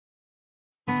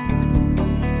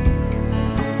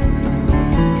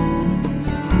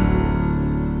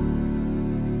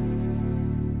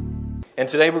And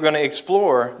today we're going to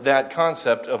explore that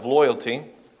concept of loyalty.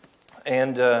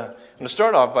 And I'm going to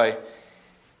start off by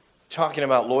talking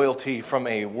about loyalty from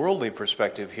a worldly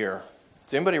perspective here.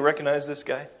 Does anybody recognize this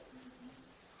guy?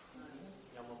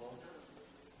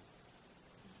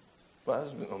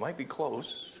 Well, it might be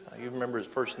close. You remember his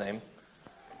first name.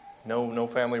 No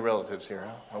family relatives here,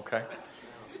 huh? Okay.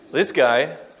 This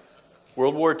guy,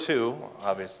 World War II,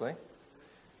 obviously.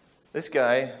 This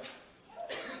guy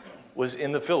was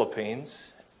in the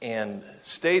Philippines and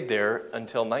stayed there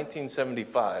until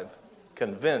 1975,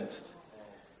 convinced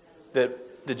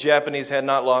that the Japanese had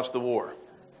not lost the war.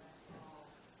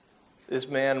 This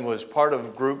man was part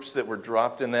of groups that were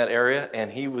dropped in that area,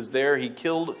 and he was there. He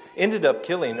ended up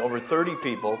killing over 30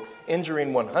 people,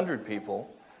 injuring 100 people,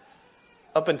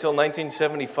 up until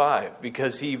 1975,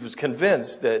 because he was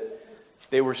convinced that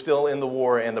they were still in the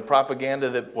war, and the propaganda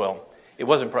that, well, it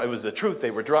was the truth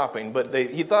they were dropping, but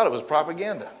he thought it was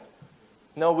propaganda.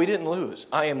 No, we didn't lose.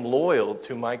 I am loyal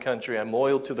to my country. I'm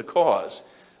loyal to the cause.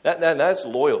 That's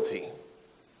loyalty.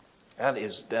 That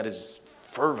is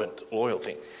fervent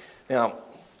loyalty. Now,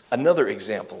 another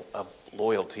example of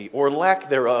loyalty, or lack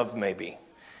thereof, maybe.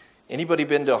 Anybody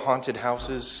been to haunted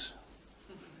houses?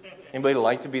 Anybody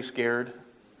like to be scared?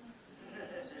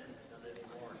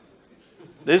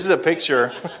 This is a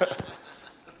picture.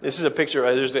 This is a picture.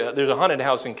 There's a haunted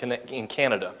house in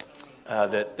Canada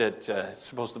that's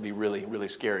supposed to be really, really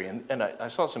scary. And I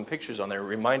saw some pictures on there. It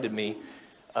reminded me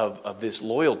of this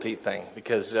loyalty thing.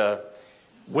 Because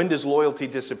when does loyalty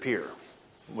disappear?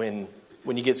 When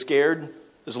you get scared?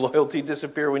 Does loyalty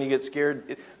disappear when you get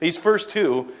scared? These first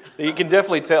two, you can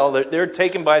definitely tell that they're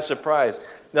taken by surprise.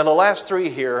 Now, the last three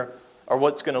here are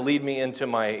what's going to lead me into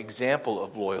my example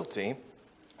of loyalty.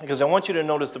 Because I want you to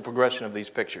notice the progression of these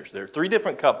pictures. There are three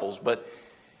different couples, but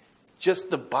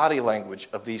just the body language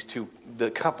of these two,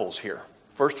 the couples here.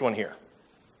 First one here.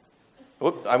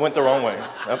 Whoop, I went the wrong way.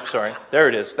 Oh, sorry. There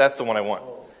it is. That's the one I want.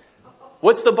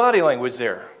 What's the body language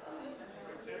there?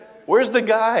 Where's the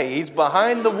guy? He's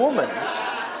behind the woman.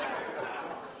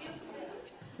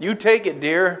 You take it,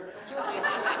 dear.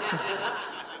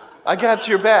 I got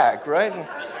your back, right?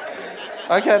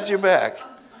 I got your back.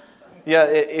 Yeah,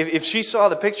 if she saw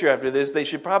the picture after this, they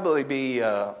should probably be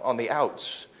on the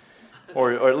outs.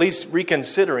 Or at least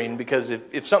reconsidering, because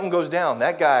if something goes down,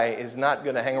 that guy is not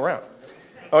going to hang around.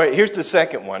 All right, here's the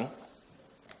second one.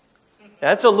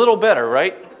 That's a little better,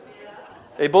 right?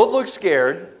 They both look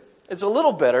scared. It's a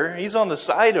little better. He's on the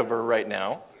side of her right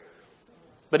now.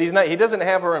 But he's not. He doesn't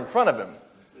have her in front of him.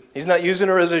 He's not using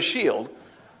her as a shield.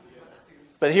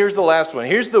 But here's the last one.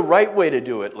 Here's the right way to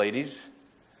do it, ladies.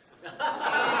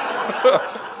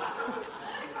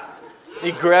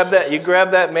 You grab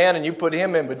that man and you put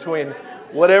him in between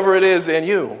whatever it is and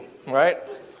you, right?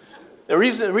 The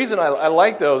reason I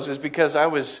like those is because I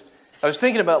was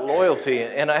thinking about loyalty,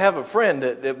 and I have a friend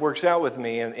that works out with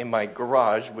me in my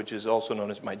garage, which is also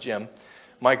known as my gym,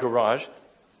 my garage.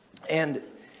 And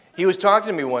he was talking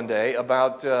to me one day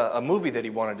about a movie that he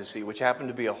wanted to see, which happened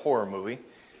to be a horror movie.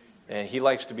 And he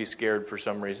likes to be scared for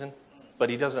some reason, but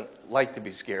he doesn't like to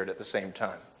be scared at the same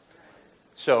time.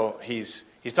 So he's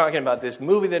talking about this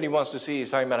movie that he wants to see. He's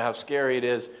talking about how scary it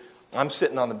is. I'm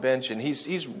sitting on the bench, and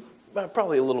he's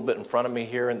probably a little bit in front of me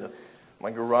here, and my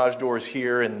garage door is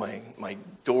here, and my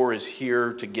door is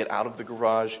here to get out of the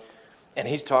garage. And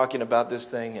he's talking about this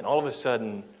thing, and all of a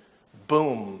sudden,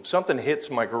 boom, something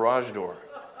hits my garage door.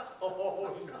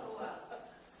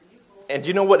 And do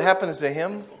you know what happens to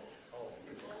him?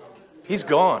 He's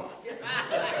gone.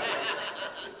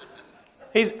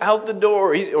 He's out the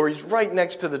door, or he's right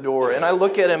next to the door. And I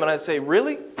look at him and I say,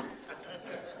 really?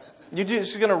 You're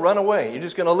just going to run away? You're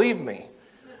just going to leave me?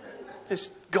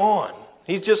 Just gone.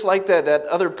 He's just like that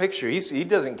other picture. He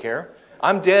doesn't care.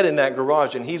 I'm dead in that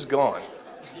garage and he's gone.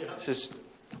 It's just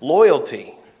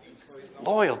loyalty.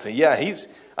 Loyalty. Yeah,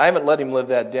 I haven't let him live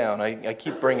that down. I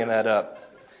keep bringing that up.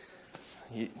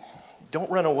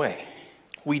 Don't run away.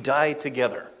 We die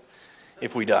together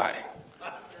if we die.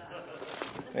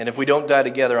 And if we don't die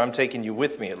together, I'm taking you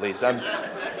with me at least. I'm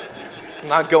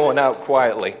not going out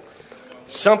quietly.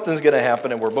 Something's going to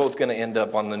happen and we're both going to end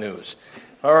up on the news.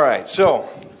 All right, so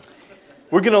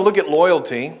we're going to look at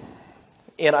loyalty.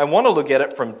 And I want to look at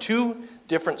it from two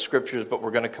different scriptures, but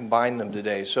we're going to combine them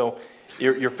today. So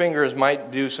your fingers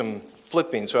might do some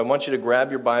flipping. So I want you to grab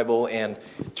your Bible and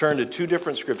turn to two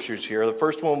different scriptures here. The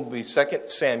first one will be 2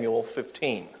 Samuel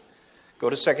 15. Go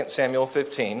to 2 Samuel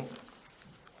 15.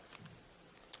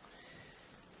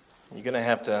 You're going to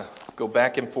have to go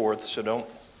back and forth, so don't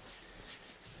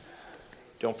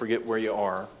forget where you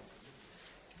are.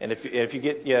 And if you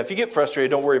get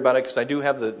frustrated, don't worry about it, because I do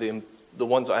have the the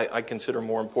ones I consider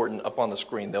more important up on the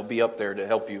screen. They'll be up there to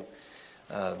help you.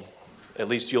 At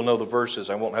least you'll know the verses.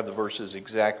 I won't have the verses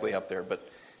exactly up there, but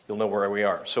you'll know where we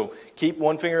are. So keep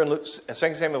one finger in 2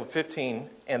 Samuel 15,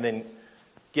 and then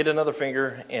get another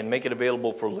finger and make it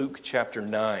available for Luke chapter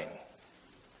 9.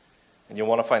 And you'll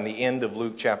want to find the end of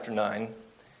Luke chapter 9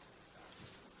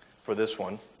 for this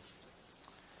one.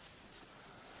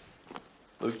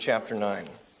 Luke chapter 9,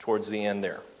 towards the end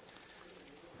there.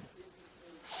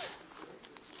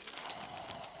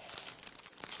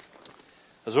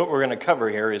 Because what we're going to cover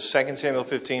here is 2 Samuel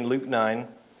 15, Luke 9,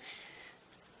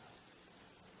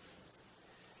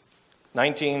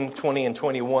 19, 20, and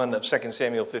 21 of 2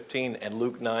 Samuel 15, and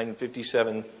Luke 9,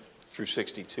 57 through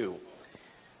 62.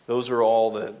 Those are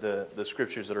all the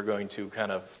scriptures that are going to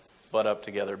kind of butt up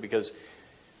together. Because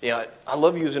I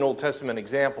love using Old Testament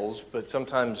examples, but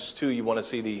sometimes, too, you want to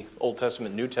see the Old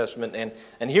Testament, New Testament.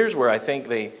 And here's where I think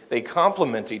they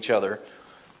complement each other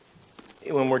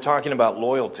when we're talking about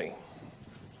loyalty.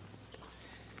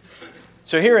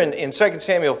 So here in 2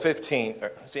 Samuel 15,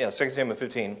 2 Samuel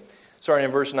 15, starting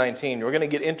in verse 19, we're going to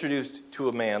get introduced to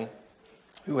a man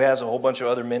who has a whole bunch of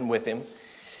other men with him.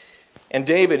 And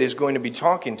David is going to be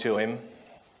talking to him.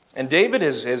 And David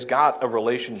has got a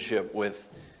relationship with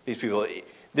these people.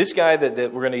 This guy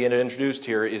that we're going to get introduced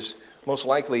here is most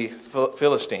likely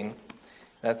Philistine.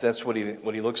 That's what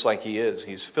he looks like he is.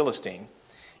 He's Philistine.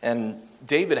 And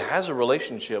David has a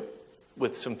relationship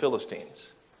with some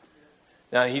Philistines.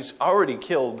 Now, he's already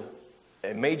killed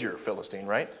a major Philistine,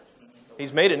 right?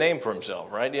 He's made a name for himself,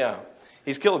 right? Yeah.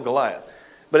 He's killed Goliath.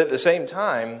 But at the same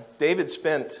time, David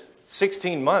spent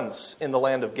 16 months in the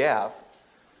land of Gath,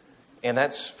 and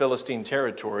that's Philistine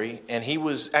territory, and he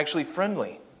was actually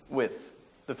friendly with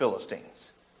the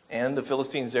Philistines. And the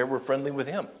Philistines there were friendly with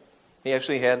him. He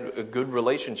actually had a good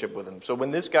relationship with them. So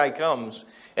when this guy comes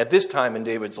at this time in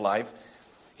David's life,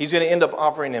 he's going to end up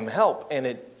offering him help,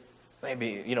 and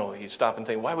maybe, you stop and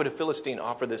think, why would a Philistine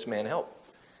offer this man help?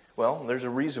 Well, there's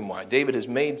a reason why. David has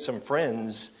made some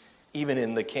friends, even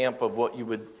in the camp of what you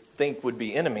would think would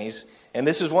be enemies, and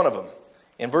this is one of them.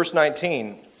 In verse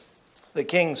 19, the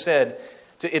king said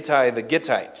to Ittai the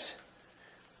Gittite,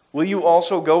 "Will you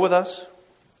also go with us?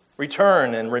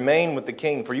 Return and remain with the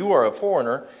king, for you are a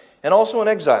foreigner and also an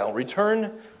exile.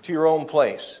 Return to your own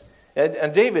place."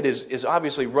 And David is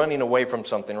obviously running away from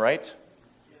something, right?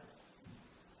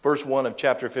 Verse 1 of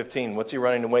chapter 15, what's he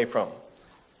running away from?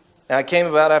 "Now it came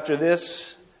about after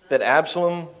this that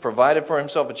Absalom provided for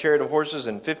himself a chariot of horses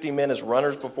and 50 men as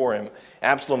runners before him.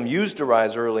 Absalom used to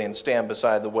rise early and stand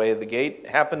beside the way of the gate. It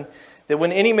happened that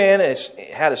when any man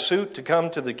had a suit to come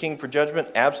to the king for judgment,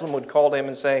 Absalom would call to him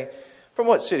and say, 'From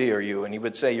what city are you?' And he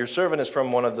would say, 'Your servant is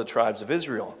from one of the tribes of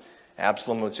Israel.'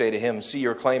 Absalom would say to him, 'See,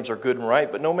 your claims are good and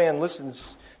right, but no man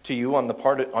listens to you on the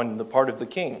part of the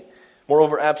king.'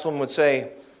 Moreover, Absalom would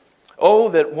say, 'Oh,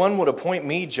 that one would appoint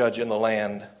me judge in the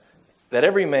land, that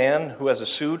every man who has a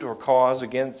suit or cause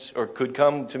against or could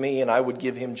come to me, and I would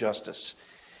give him justice.'"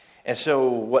 And so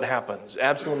what happens?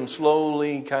 Absalom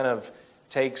slowly kind of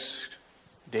takes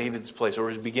David's place, or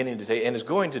is beginning to take, and is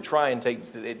going to try and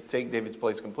take David's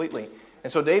place completely.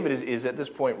 And so David is at this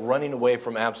point running away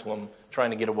from Absalom,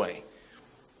 trying to get away.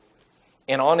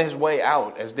 And on his way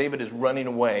out, as David is running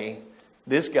away,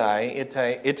 this guy,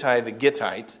 Ittai the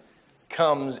Gittite,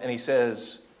 comes and he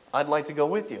says, "I'd like to go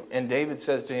with you." And David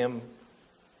says to him,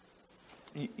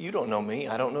 "You don't know me.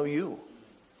 I don't know you.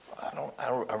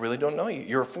 I really don't know you.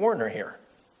 You're a foreigner here.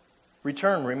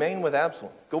 Return, remain with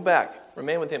Absalom. Go back,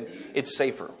 remain with him. It's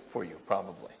safer for you,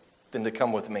 probably, than to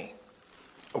come with me."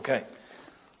 Okay,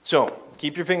 so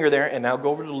keep your finger there, and now go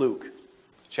over to Luke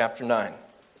chapter 9.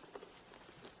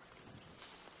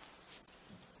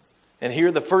 And here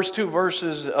are the first two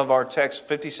verses of our text,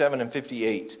 57 and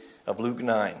 58 of Luke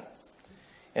 9.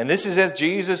 And this is as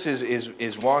Jesus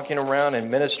is walking around and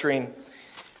ministering,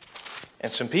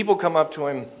 and some people come up to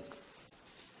him.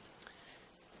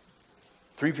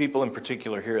 Three people in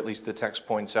particular here, at least the text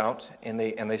points out, and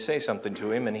they say something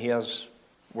to him, and he has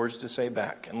words to say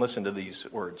back. And listen to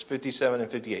these words, 57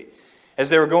 and 58. "As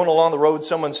they were going along the road,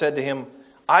 someone said to him,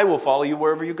 'I will follow you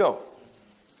wherever you go.'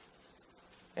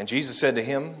 And Jesus said to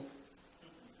him,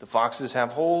 'The foxes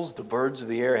have holes, the birds of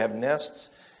the air have nests,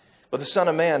 but the Son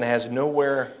of Man has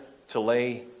nowhere to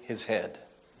lay his head.'"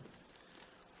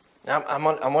 Now, I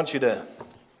want you to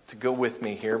go with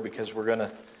me here, because we're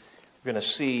going to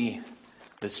see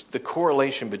the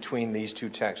correlation between these two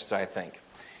texts, I think.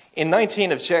 In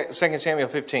 19 of 2 Samuel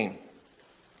 15,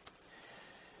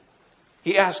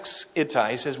 he asks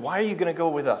Ittai, he says, "Why are you going to go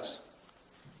with us?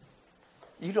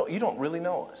 You don't really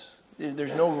know us.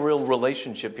 There's no real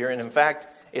relationship here. And in fact,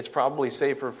 it's probably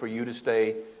safer for you to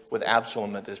stay with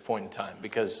Absalom at this point in time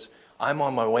because I'm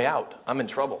on my way out. I'm in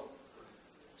trouble.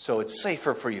 So it's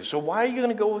safer for you. So why are you going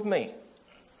to go with me?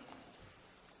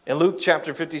 In Luke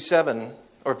chapter 57,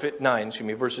 or 9,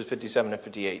 verses 57 and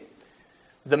 58,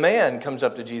 the man comes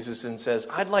up to Jesus and says,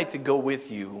 I'd like to go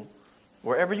with you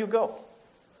wherever you go.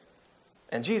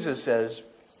 And Jesus says,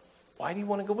 why do you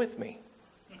want to go with me?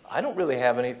 I don't really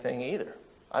have anything either.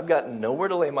 I've got nowhere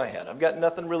to lay my head. I've got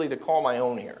nothing really to call my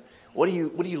own here. What are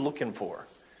you looking for?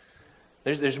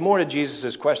 There's more to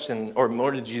Jesus' question, or more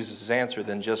to Jesus' answer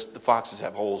than just the foxes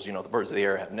have holes, the birds of the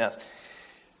air have nests.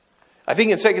 I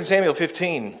think in 2 Samuel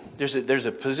 15, there's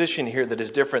a position here that is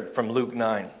different from Luke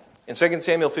 9. In 2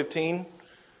 Samuel 15,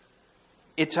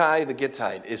 Ittai the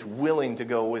Gittite is willing to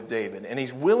go with David, and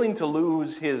he's willing to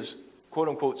lose his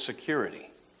quote-unquote security.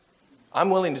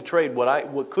 I'm willing to trade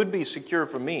what could be secure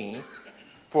for me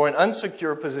for an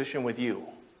unsecure position with you.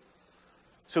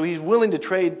 So he's willing to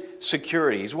trade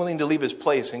security. He's willing to leave his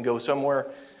place and go somewhere.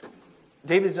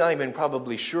 David's not even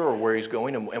probably sure where he's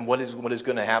going and what is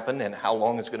going to happen and how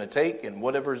long it's going to take and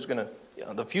whatever is going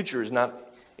to, the future is not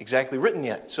exactly written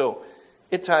yet. So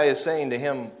Ittai is saying to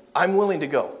him, I'm willing to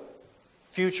go.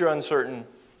 Future uncertain,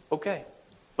 okay,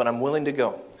 but I'm willing to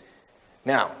go.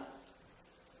 Now,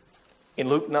 in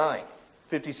Luke 9,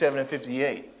 57 and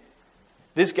 58,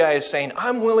 this guy is saying,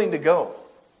 I'm willing to go.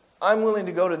 I'm willing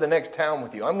to go to the next town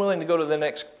with you. I'm willing to go to the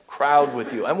next crowd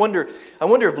with you. I wonder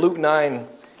if Luke 9,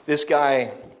 this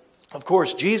guy, of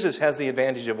course, Jesus has the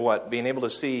advantage of what? Being able to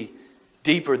see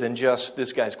deeper than just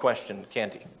this guy's question,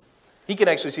 can't he? He can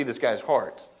actually see this guy's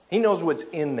heart. He knows what's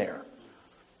in there.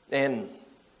 And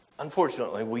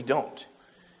unfortunately, we don't.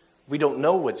 We don't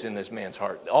know what's in this man's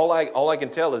heart. All I can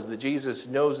tell is that Jesus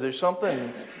knows there's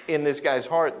something in this guy's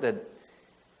heart that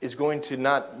is going to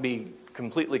not be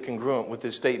completely congruent with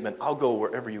this statement, I'll go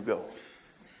wherever you go.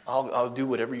 I'll do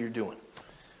whatever you're doing.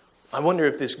 I wonder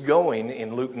if this going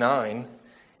in Luke 9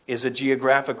 is a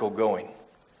geographical going.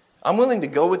 I'm willing to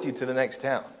go with you to the next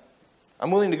town.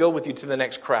 I'm willing to go with you to the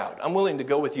next crowd. I'm willing to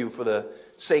go with you for the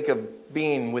sake of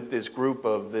being with this group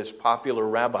of this popular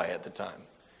rabbi at the time.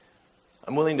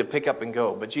 I'm willing to pick up and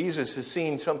go. But Jesus is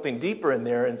seeing something deeper in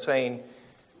there and saying,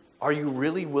 are you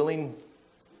really willing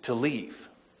to leave?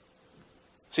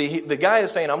 See, the guy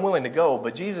is saying, I'm willing to go,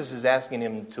 but Jesus is asking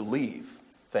him to leave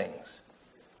things.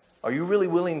 Are you really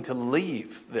willing to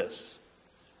leave this?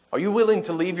 Are you willing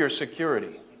to leave your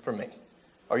security for me?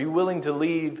 Are you willing to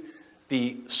leave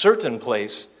the certain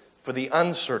place for the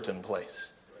uncertain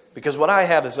place? Because what I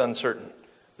have is uncertain.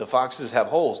 The foxes have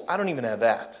holes. I don't even have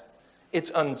that.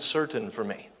 It's uncertain for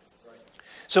me.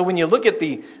 So when you look at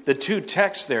the two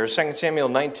texts there, 2 Samuel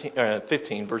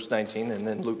 15, verse 19, and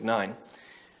then Luke 9,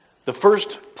 the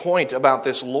first point about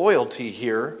this loyalty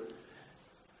here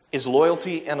is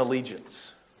loyalty and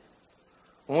allegiance.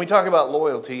 When we talk about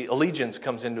loyalty, allegiance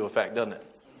comes into effect, doesn't it?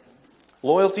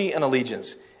 Loyalty and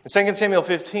allegiance. In 2 Samuel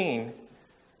 15,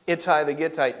 Ittai the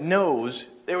Gittite knows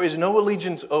there is no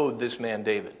allegiance owed this man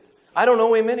David. I don't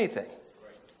owe him anything.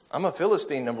 I'm a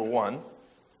Philistine, number one.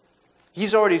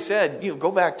 He's already said,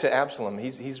 go back to Absalom.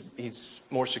 He's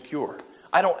more secure.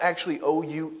 I don't actually owe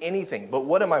you anything. But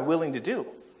what am I willing to do?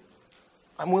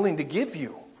 I'm willing to give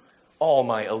you all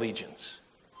my allegiance.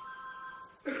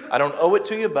 I don't owe it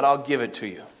to you, but I'll give it to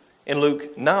you. In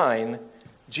Luke 9,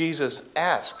 Jesus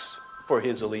asks for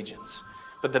his allegiance.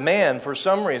 But the man, for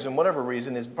some reason, whatever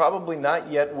reason, is probably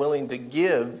not yet willing to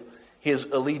give his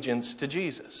allegiance to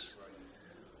Jesus.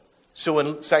 So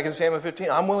in 2 Samuel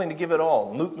 15, I'm willing to give it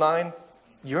all. In Luke 9,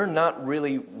 you're not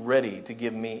really ready to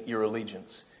give me your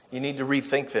allegiance. You need to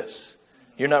rethink this.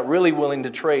 You're not really willing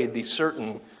to trade the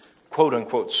certain,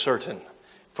 quote-unquote, certain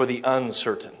for the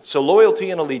uncertain. So loyalty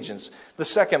and allegiance. The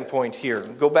second point here,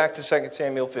 go back to 2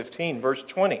 Samuel 15, verse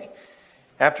 20.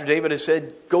 After David has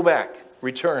said, go back,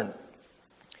 return,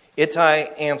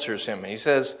 Ittai answers him. And he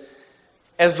says,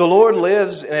 as the Lord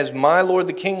lives and as my Lord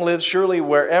the king lives, surely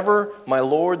wherever my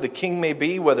Lord the king may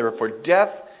be, whether for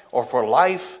death or for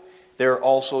life, there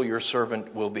also your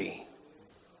servant will be.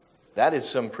 That is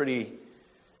some pretty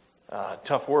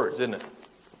tough words, isn't it?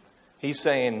 He's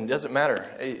saying, it doesn't matter.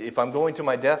 If I'm going to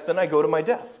my death, then I go to my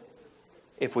death.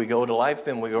 If we go to life,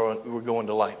 then we're going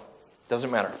to life. Doesn't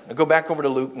matter. Now go back over to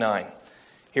Luke 9.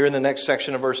 Here in the next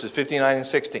section of verses 59 and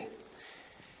 60.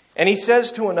 And he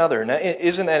says to another, now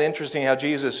isn't that interesting how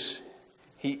Jesus,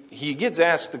 he gets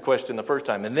asked the question the first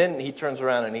time, and then he turns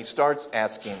around and he starts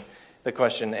asking the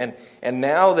question. And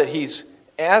now that he's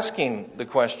asking the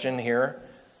question here,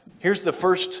 here's the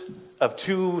first of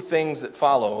two things that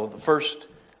follow, the first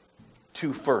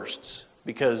two firsts.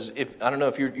 Because I don't know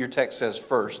if your text says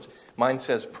first, mine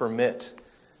says permit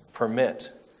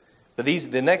permit. But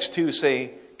the next two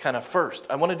say kind of first.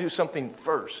 I want to do something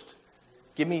first.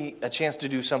 Give me a chance to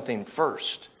do something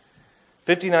first.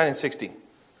 59 and 60. And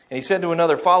he said to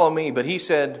another, follow me. But he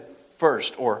said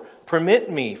first, or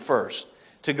permit me first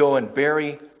to go and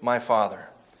bury my father.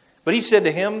 But he said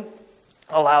to him,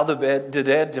 allow the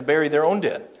dead to bury their own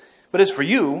dead. But as for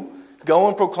you, go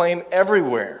and proclaim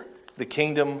everywhere the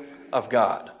kingdom of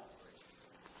God.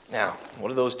 Now,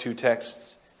 what are those two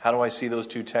texts? How do I see those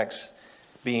two texts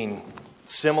being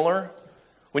similar?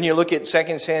 When you look at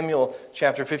 2 Samuel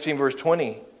chapter 15, verse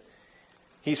 20,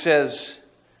 he says,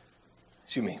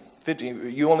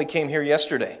 15, you only came here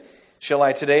yesterday. Shall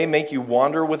I today make you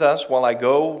wander with us while I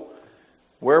go?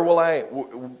 Where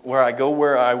I go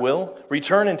where I will?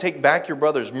 Return and take back your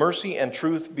brothers. Mercy and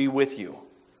truth be with you.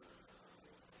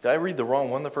 Did I read the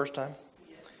wrong one the first time?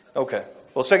 Okay.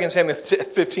 Well, 2 Samuel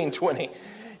 15:20.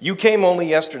 You came only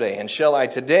yesterday, and shall I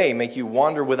today make you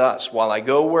wander with us while I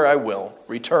go where I will?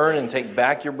 Return and take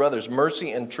back your brothers.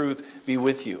 Mercy and truth be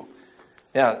with you.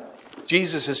 Now,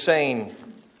 Jesus is saying,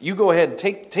 you go ahead,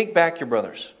 take back your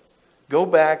brothers. Go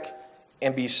back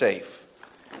and be safe.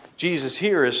 Jesus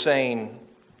here is saying,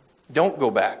 don't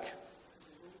go back.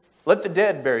 Let the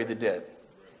dead bury the dead.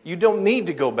 You don't need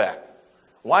to go back.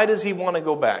 Why does he want to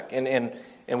go back? And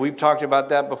we've talked about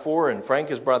that before, and Frank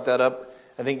has brought that up,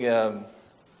 I think,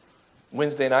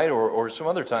 Wednesday night or some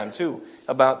other time too,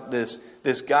 about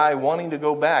this guy wanting to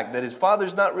go back, that his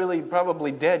father's not really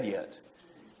probably dead yet.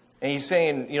 And he's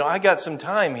saying, I got some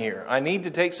time here. I need to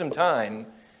take some time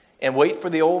and wait for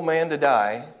the old man to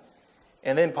die,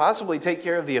 and then possibly take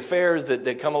care of the affairs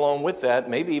that come along with that,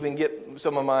 maybe even get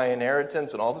some of my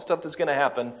inheritance and all the stuff that's going to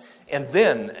happen. And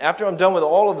then, after I'm done with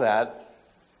all of that,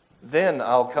 then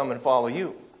I'll come and follow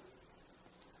you.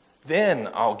 Then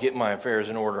I'll get my affairs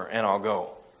in order and I'll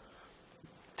go.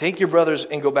 Take your brothers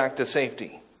and go back to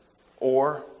safety.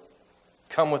 Or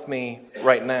come with me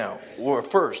right now. Or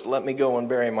first, let me go and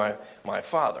bury my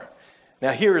father.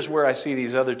 Now here's where I see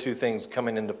these other two things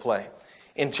coming into play.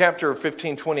 In chapter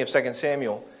 15:20 of 2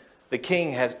 Samuel, the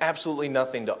king has absolutely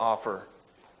nothing to offer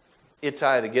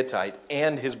Ittai the Gittite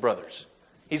and his brothers.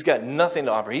 He's got nothing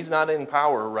to offer. He's not in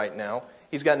power right now.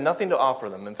 He's got nothing to offer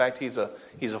them. In fact, he's a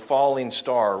falling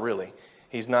star, really.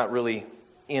 He's not really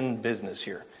in business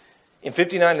here. In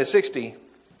 59 to 60,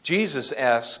 Jesus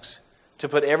asks to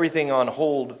put everything on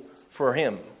hold for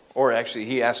him. Or actually,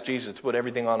 he asked Jesus to put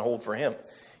everything on hold for him.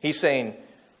 He's saying,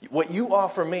 what you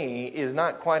offer me is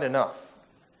not quite enough.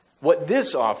 What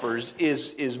this offers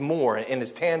is more and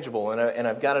is tangible, and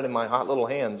I've got it in my hot little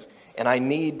hands, and I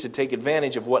need to take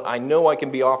advantage of what I know I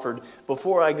can be offered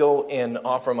before I go and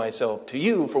offer myself to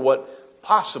you for what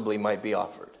possibly might be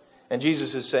offered. And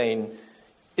Jesus is saying,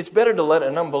 it's better to let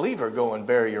an unbeliever go and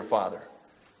bury your father.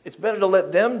 It's better to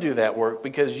let them do that work,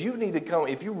 because you need to come.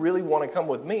 If you really want to come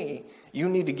with me, you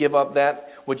need to give up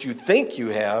that what you think you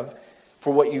have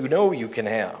for what you know you can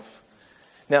have.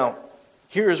 Now,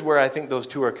 here's where I think those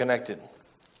two are connected.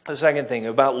 The second thing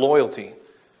about loyalty.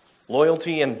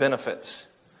 Loyalty and benefits.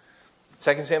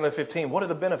 2 Samuel 15, what are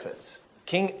the benefits?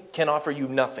 King can offer you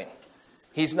nothing.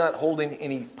 He's not holding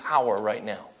any power right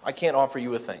now. I can't offer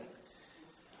you a thing.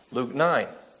 Luke 9,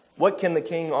 what can the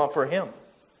king offer him?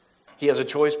 He has a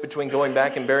choice between going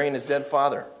back and burying his dead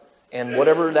father and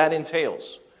whatever that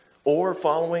entails, or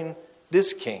following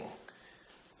this king.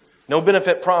 No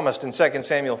benefit promised in 2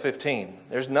 Samuel 15.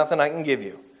 There's nothing I can give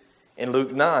you. In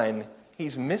Luke 9,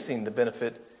 he's missing the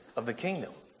benefit of the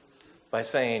kingdom by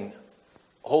saying,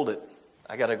 hold it,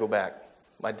 I got to go back.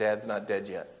 My dad's not dead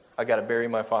yet. I got to bury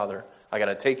my father. I got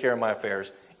to take care of my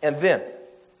affairs. And then,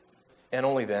 and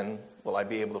only then, will I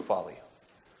be able to follow you.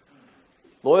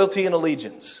 Loyalty and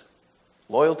allegiance.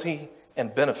 Loyalty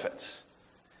and benefits.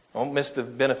 Don't miss the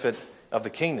benefit of the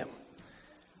kingdom.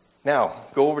 Now,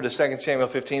 go over to 2 Samuel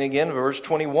 15 again, verse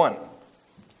 21.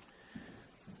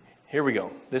 Here we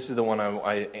go. This is the one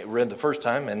I read the first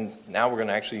time, and now we're going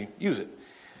to actually use it.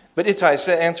 But Ittai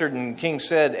answered, and the king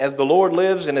said, as the Lord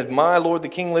lives, and as my Lord the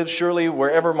king lives, surely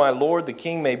wherever my Lord the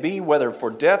king may be, whether for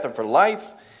death or for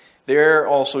life, there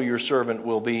also your servant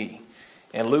will be.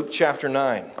 And Luke chapter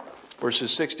 9,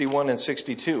 verses 61 and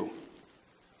 62.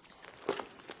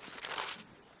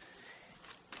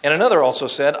 And another also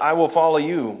said, I will follow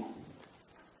you.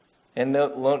 And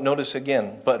notice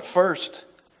again, but first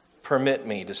permit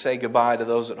me to say goodbye to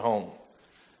those at home.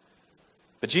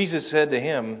 But Jesus said to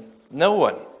him, no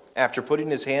one, after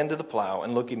putting his hand to the plow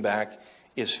and looking back,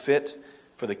 is fit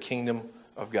for the kingdom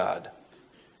of God.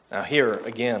 Now here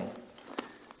again,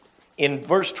 in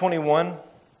verse 21,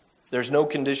 there's no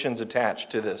conditions attached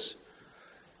to this.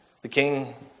 The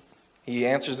king He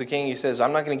answers the king. He says,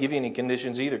 I'm not going to give you any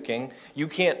conditions either, king. You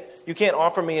can't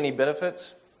offer me any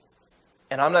benefits,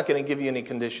 and I'm not going to give you any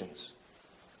conditions.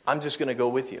 I'm just going to go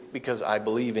with you because I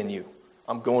believe in you.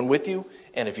 I'm going with you,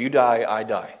 and if you die, I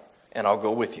die, and I'll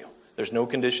go with you. There's no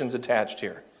conditions attached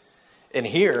here. And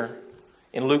here,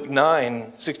 in Luke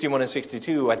 9, 61 and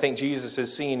 62, I think Jesus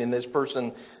has seen in this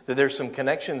person that there's some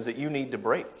connections that you need to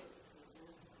break.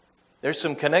 There's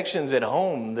some connections at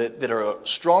home that are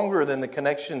stronger than the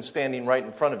connections standing right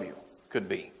in front of you could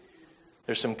be.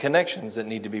 There's some connections that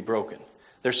need to be broken.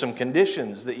 There's some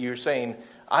conditions that you're saying,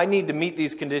 I need to meet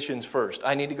these conditions first.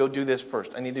 I need to go do this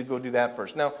first. I need to go do that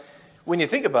first. Now, when you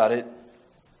think about it,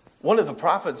 one of the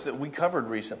prophets that we covered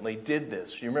recently did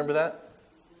this. You remember that?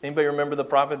 Anybody remember the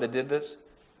prophet that did this?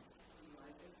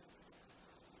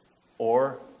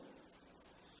 Or?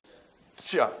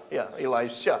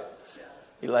 Elisha.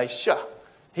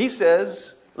 He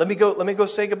says, let me go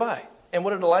say goodbye. And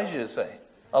what did Elijah say?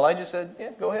 Elijah said,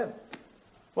 yeah, go ahead.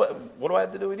 What do I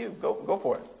have to do with you? Go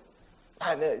for it.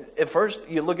 And at first,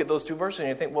 you look at those two verses and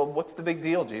you think, well, what's the big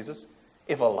deal, Jesus?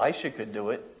 If Elisha could do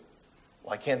it,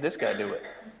 why can't this guy do it?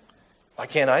 Why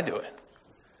can't I do it?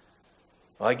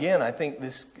 Well, again, I think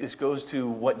this goes to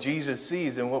what Jesus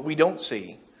sees and what we don't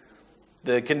see.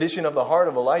 The condition of the heart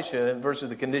of Elisha versus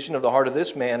the condition of the heart of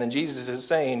this man. And Jesus is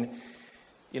saying,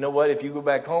 you know what, if you go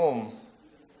back home,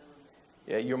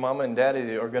 your mama and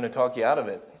daddy are going to talk you out of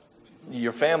it.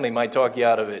 Your family might talk you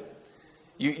out of it.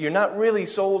 You're not really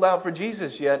sold out for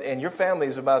Jesus yet, and your family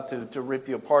is about to rip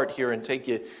you apart here and take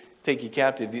you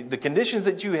captive. The conditions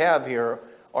that you have here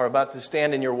are about to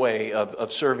stand in your way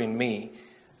of serving me.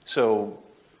 So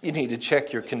you need to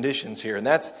check your conditions here. And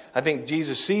I think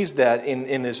Jesus sees that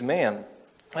in this man.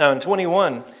 Now in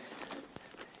 21,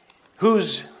 who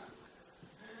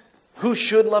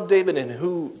should love David and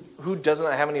who does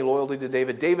not have any loyalty to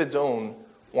David? David's own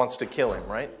wants to kill him,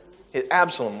 right?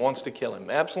 Absalom wants to kill him.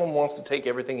 Absalom wants to take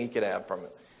everything he could have from him.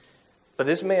 But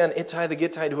this man, Ittai the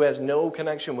Gittite, who has no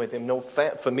connection with him, no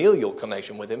familial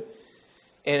connection with him,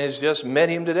 and has just met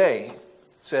him today,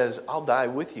 says, I'll die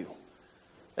with you.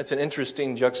 That's an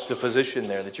interesting juxtaposition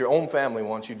there, that your own family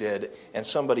wants you dead, and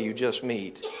somebody you just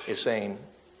meet is saying,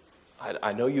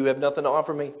 I know you have nothing to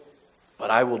offer me,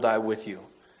 but I will die with you.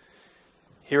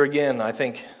 Here again, I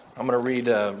think I'm going to read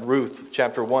Ruth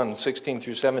chapter 1, 16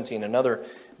 through 17, another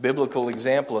biblical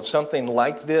example of something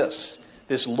like this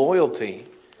loyalty.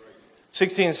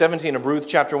 16 and 17 of Ruth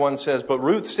chapter 1 says, But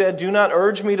Ruth said, Do not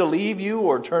urge me to leave you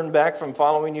or turn back from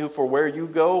following you, for where you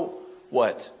go,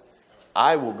 what?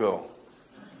 I will go.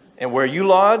 And where you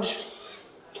lodge,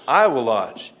 I will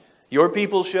lodge. Your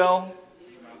people shall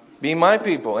be my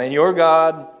people, and your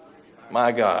God,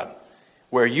 my God.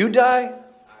 Where you die,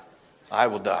 I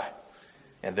will die,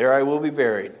 and there I will be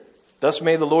buried. Thus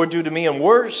may the Lord do to me, and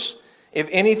worse, if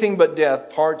anything but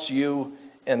death parts you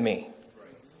and me.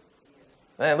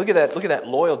 Man, look at that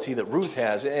loyalty that Ruth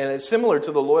has, and it's similar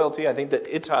to the loyalty I think that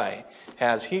Ittai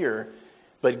has here.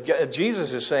 But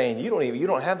Jesus is saying you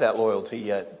don't have that loyalty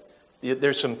yet.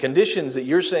 There's some conditions that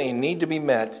you're saying need to be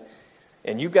met,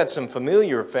 and you've got some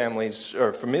familial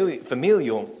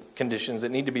conditions that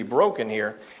need to be broken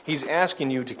here. He's asking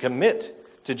you to commit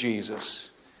to Jesus,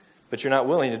 but you're not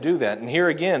willing to do that. And here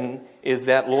again is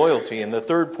that loyalty. And the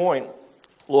third point,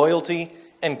 loyalty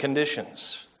and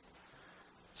conditions.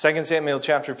 2 Samuel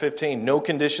chapter 15, no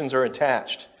conditions are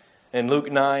attached. In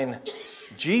Luke 9,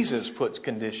 Jesus puts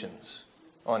conditions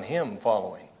on him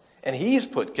following. And he's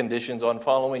put conditions on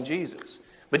following Jesus.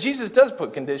 But Jesus does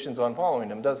put conditions on following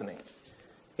him, doesn't he?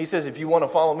 He says, if you want to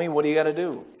follow me, what do you got to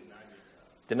do?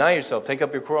 Deny yourself. Take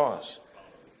up your cross.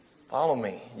 Follow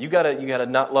me. You got to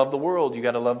not love the world. You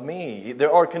got to love me.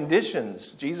 There are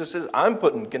conditions. Jesus says, I'm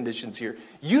putting conditions here.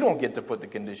 You don't get to put the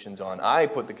conditions on. I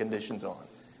put the conditions on.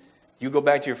 You go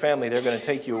back to your family, they're going to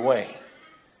take you away.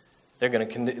 They're going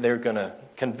to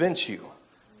convince you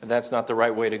that that's not the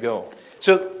right way to go.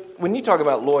 So when you talk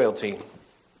about loyalty,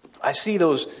 I see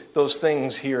those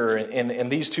things here in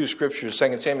these two scriptures,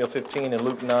 2 Samuel 15 and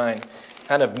Luke 9,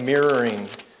 kind of mirroring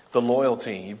the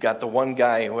loyalty. You've got the one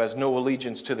guy who has no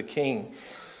allegiance to the king,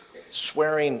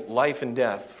 swearing life and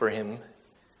death for him,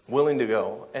 willing to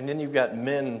go. And then you've got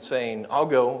men saying, I'll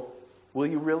go. Will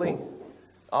you really?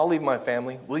 I'll leave my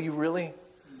family. Will you really?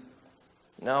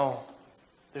 No.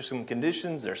 There's some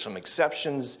conditions, there's some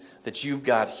exceptions that you've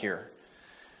got here.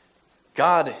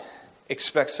 God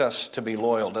expects us to be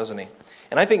loyal, doesn't he?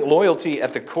 And I think loyalty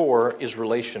at the core is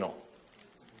relational.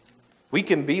 We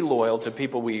can be loyal to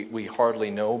people we hardly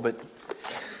know, but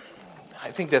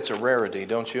I think that's a rarity,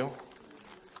 don't you?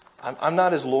 I'm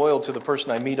not as loyal to the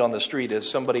person I meet on the street as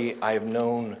somebody I've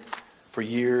known for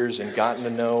years and gotten to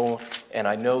know, and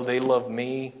I know they love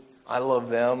me, I love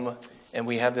them, and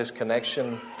we have this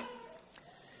connection.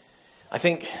 I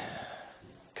think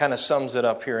kind of sums it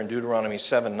up here in Deuteronomy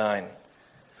 7:9.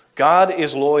 God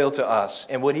is loyal to us,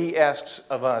 and what He asks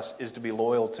of us is to be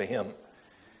loyal to Him.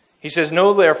 He says,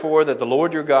 "Know therefore that the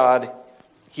Lord your God,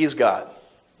 He is God,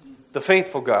 the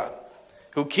faithful God,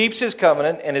 who keeps His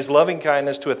covenant and His loving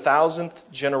kindness to 1,000th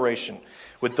generation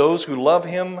with those who love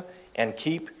Him and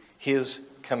keep His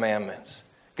commandments."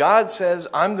 God says,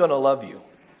 I'm going to love you,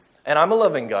 and I'm a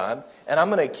loving God, and I'm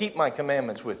going to keep my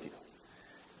commandments with you.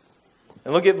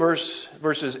 And look at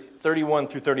verses 31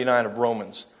 through 39 of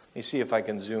Romans. Let me see if I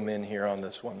can zoom in here on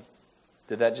this one.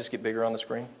 Did that just get bigger on the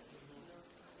screen?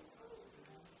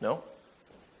 No?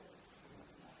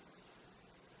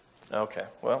 Okay,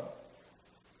 well,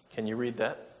 can you read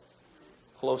that?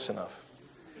 Close enough.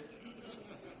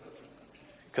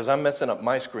 Because I'm messing up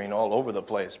my screen all over the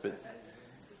place, but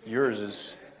yours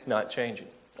is not changing.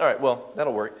 All right, well,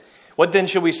 that'll work. What then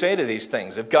shall we say to these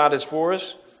things? If God is for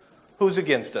us, who's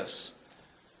against us?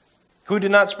 Who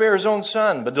did not spare His own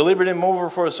Son, but delivered Him over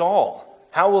for us all?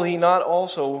 How will He not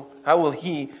also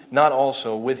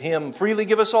with Him freely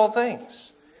give us all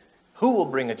things? Who will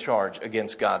bring a charge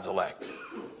against God's elect?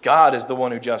 God is the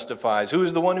one who justifies. Who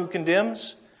is the one who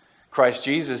condemns? Christ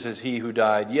Jesus is He who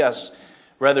died. Yes,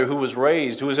 rather, who was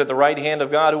raised, who is at the right hand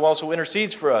of God, who also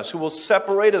intercedes for us, who will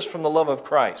separate us from the love of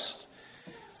Christ.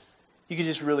 You could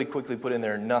just really quickly put in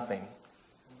there nothing.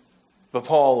 But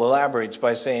Paul elaborates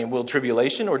by saying, will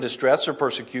tribulation or distress or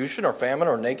persecution or famine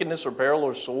or nakedness or peril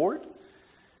or sword?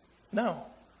 No.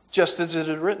 Just as it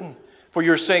is written, for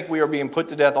your sake we are being put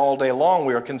to death all day long.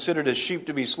 We are considered as sheep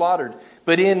to be slaughtered.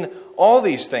 But in all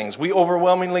these things we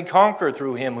overwhelmingly conquer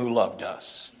through Him who loved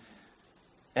us.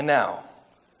 And now,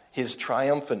 His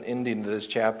triumphant ending to this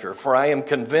chapter. For I am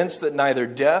convinced that neither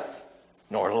death,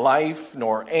 nor life,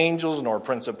 nor angels, nor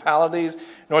principalities,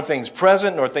 nor things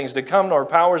present, nor things to come, nor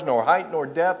powers, nor height, nor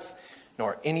depth,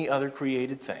 nor any other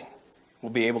created thing will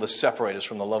be able to separate us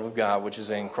from the love of God, which is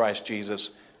in Christ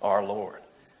Jesus our Lord.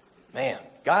 Man,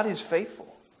 God is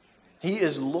faithful. He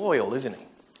is loyal, isn't He?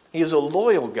 He is a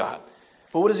loyal God.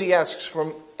 But what does He ask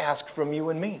from you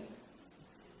and me?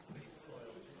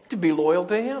 To be loyal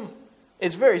to Him.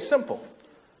 It's very simple.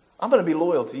 I'm going to be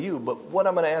loyal to you, but what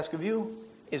I'm going to ask of you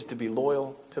is to be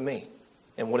loyal to me.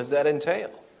 And what does that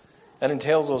entail? That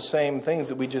entails those same things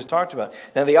that we just talked about.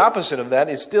 Now, the opposite of that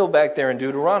is still back there in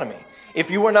Deuteronomy.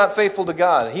 If you are not faithful to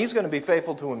God, He's going to be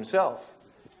faithful to Himself.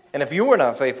 And if you are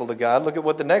not faithful to God, look at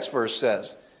what the next verse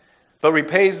says. But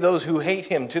repays those who hate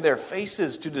Him to their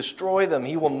faces to destroy them.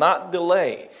 He will not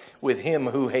delay with him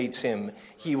who hates Him.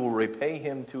 He will repay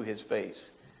him to his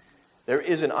face. There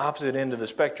is an opposite end of the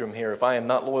spectrum here. If I am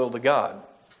not loyal to God,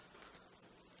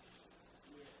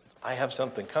 I have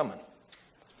something coming.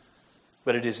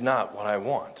 But it is not what I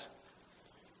want.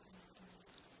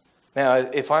 Now,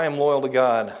 if I am loyal to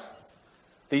God,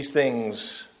 these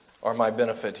things are my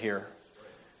benefit here.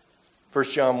 1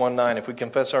 John 1:9, if we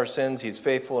confess our sins, He is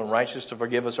faithful and righteous to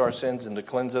forgive us our sins and to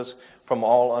cleanse us from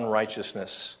all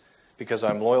unrighteousness. Because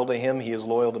I'm loyal to Him, He is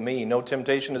loyal to me. No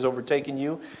temptation has overtaken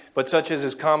you, but such as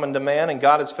is common to man, and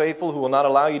God is faithful, who will not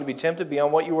allow you to be tempted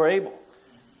beyond what you are able.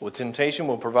 With temptation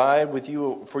will provide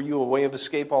for you a way of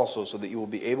escape also, so that you will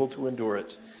be able to endure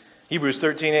it. Hebrews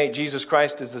 13:8, Jesus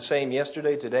Christ is the same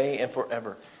yesterday, today, and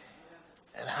forever.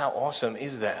 And how awesome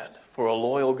is that for a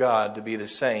loyal God to be the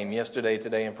same yesterday,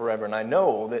 today, and forever? And I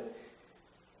know that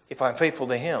if I'm faithful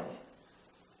to Him,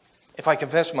 if I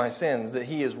confess my sins, that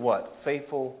He is what?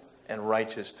 Faithful and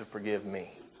righteous to forgive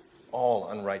me all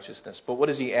unrighteousness. But what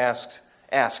does He ask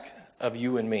of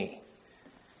you and me?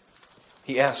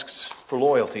 He asks for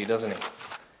loyalty, doesn't He?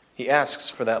 He asks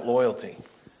for that loyalty.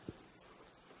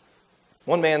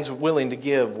 One man's willing to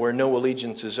give where no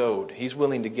allegiance is owed. He's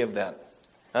willing to give that.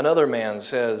 Another man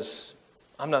says,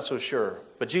 I'm not so sure.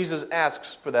 But Jesus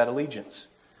asks for that allegiance.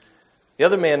 The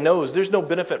other man knows there's no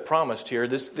benefit promised here.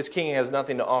 This king has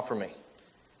nothing to offer me.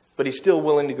 But he's still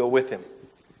willing to go with him.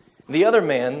 The other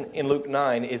man in Luke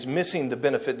 9 is missing the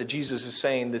benefit that Jesus is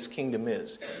saying this kingdom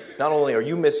is. Not only are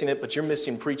you missing it, but you're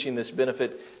missing preaching this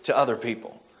benefit to other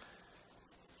people.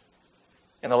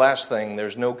 And the last thing,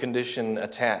 there's no condition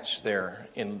attached there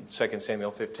in 2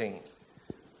 Samuel 15.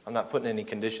 I'm not putting any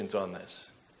conditions on this.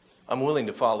 I'm willing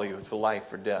to follow you for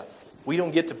life or death. We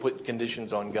don't get to put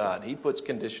conditions on God. He puts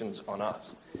conditions on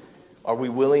us. Are we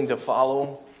willing to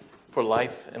follow for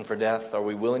life and for death? Are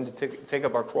we willing to take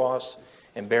up our cross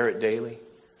and bear it daily?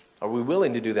 Are we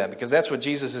willing to do that? Because that's what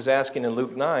Jesus is asking in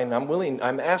Luke 9.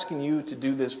 I'm asking you to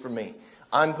do this for me.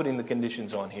 I'm putting the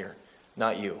conditions on here,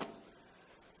 not you.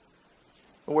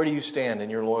 Where do you stand in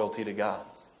your loyalty to God?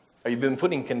 Have you been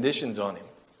putting conditions on Him?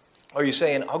 Are you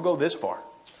saying, I'll go this far?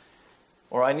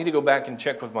 Or I need to go back and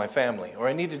check with my family. Or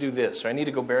I need to do this. Or I need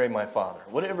to go bury my father.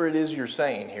 Whatever it is you're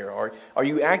saying here. Are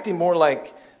you acting more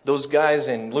like those guys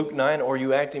in Luke 9? Or are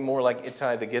you acting more like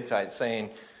Ittai the Gittite,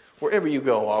 saying, wherever you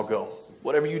go, I'll go.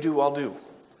 Whatever you do, I'll do.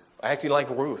 Acting like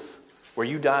Ruth. Where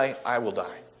you die, I will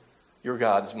die. Your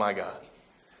God is my God.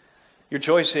 Your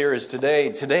choice here is today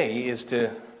is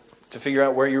to figure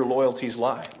out where your loyalties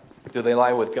lie. Do they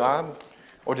lie with God?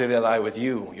 Or do they lie with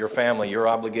you, your family, your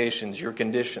obligations, your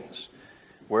conditions?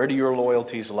 Where do your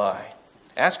loyalties lie?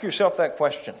 Ask yourself that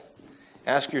question.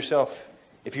 Ask yourself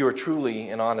if you are truly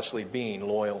and honestly being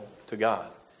loyal to God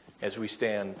as we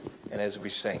stand and as we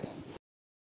sing.